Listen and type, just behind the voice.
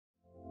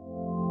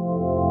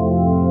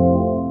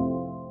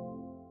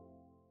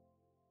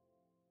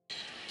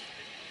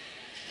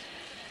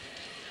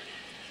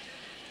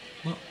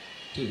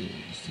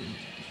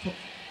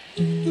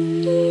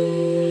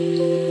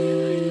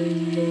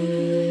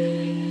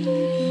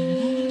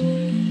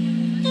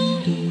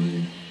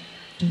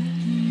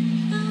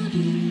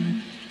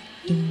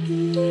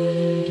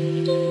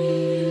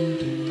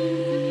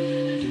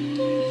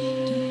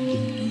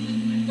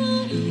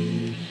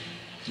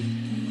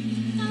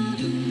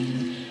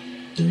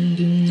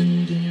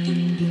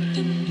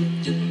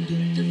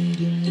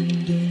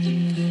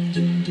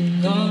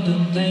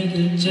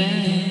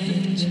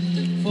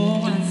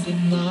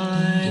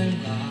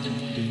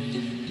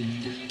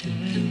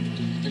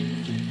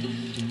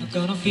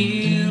Gonna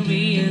feel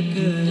real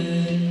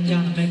good,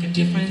 gonna make a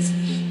difference,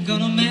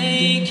 gonna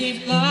make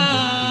it fly.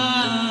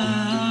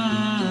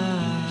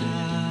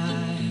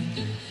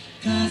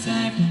 Cause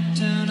I've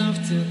turned off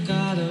the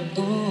color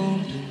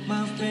home,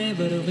 my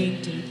favorite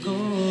winter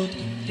coat.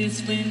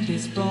 This wind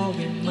is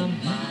blowing my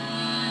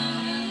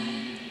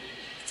mind.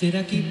 Still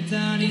I keep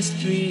down the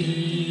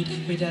street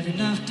without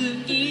enough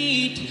to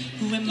eat.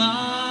 Who am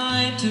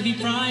I to be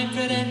prime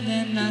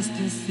pretending us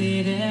to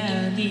see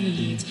their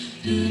needs?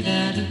 Who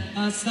that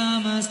our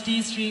summers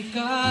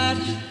disregard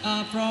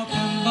a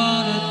broken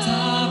bottle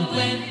top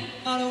when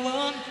all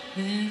one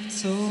man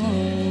soul.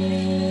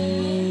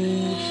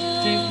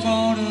 They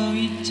follow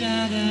each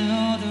other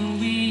although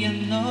we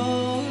are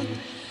not,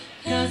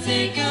 cause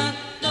they got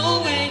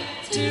no way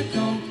to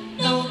go.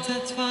 No,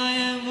 that's why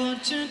I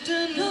want you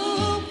to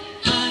know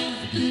I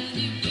could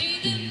be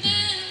the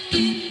man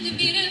in the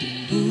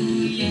middle.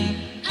 Ooh yeah,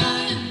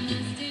 I'm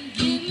nothing,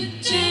 give me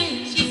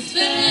change this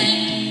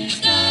face.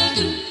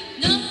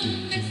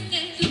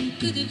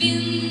 Could have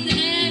been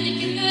any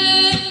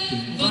killer.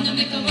 Wanna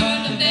make a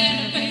world a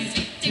better place.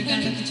 Take a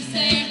look at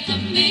yourself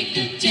and make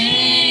a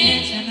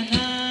change.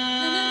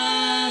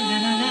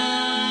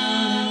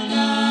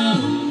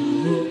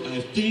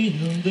 I've been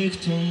a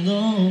victim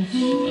of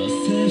a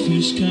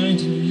selfish kind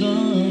of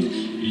love.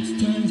 It's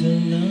time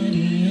that I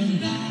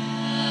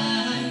realize,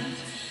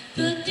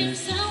 but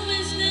there's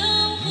always no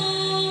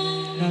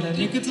hope. Not a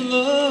liquid to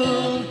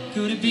love.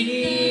 Could it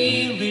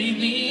be really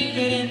me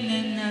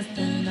pretending that's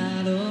the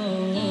not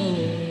all?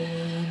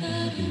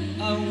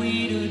 Are we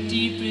too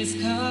deeply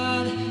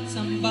scarred?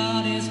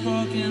 Somebody's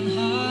broken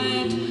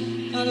heart.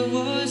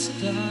 Otherwise,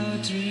 our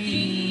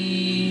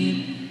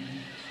dream.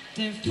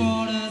 They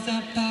fall us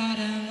apart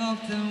and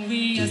hope that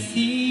we are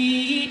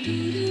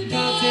seen.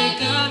 Cause they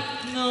got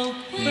no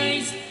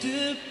place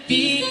to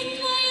be. That's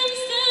why I'm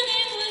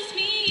standing with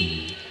me.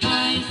 I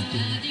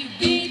study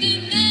with the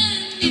man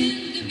in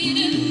the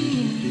middle.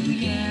 Ooh,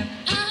 yeah.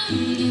 I'm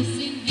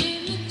missing him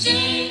to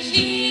change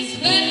his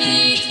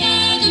ways. I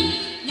don't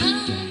know.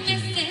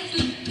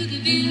 Could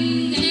have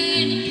been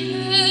any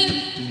killer.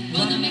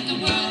 Wanna make a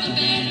world a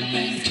better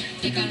place.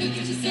 Take a look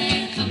at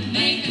yourself and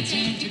make a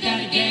change. You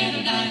gotta get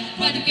alive.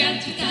 Why to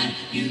get too tired?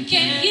 You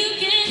can't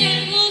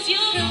lose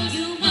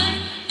your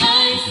mind. I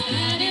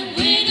started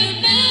with a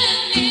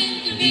man in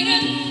the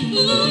mirror.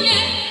 Ooh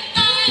yeah,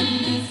 I'm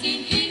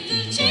asking him to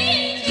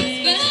change his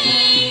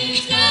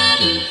ways. I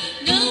don't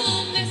know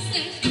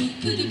myself.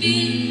 Could have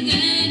been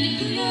any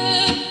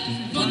killer.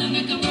 Wanna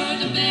make a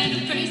world a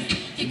better place.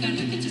 Take a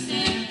look at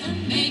yourself and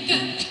make a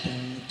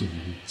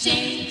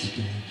change,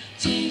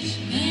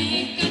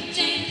 make a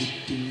change.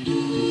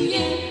 Ooh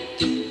yeah,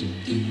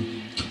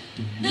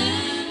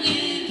 man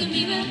in the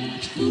mirror.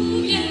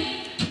 Ooh yeah,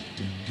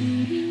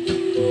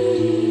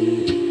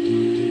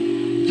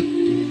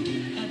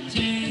 a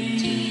change.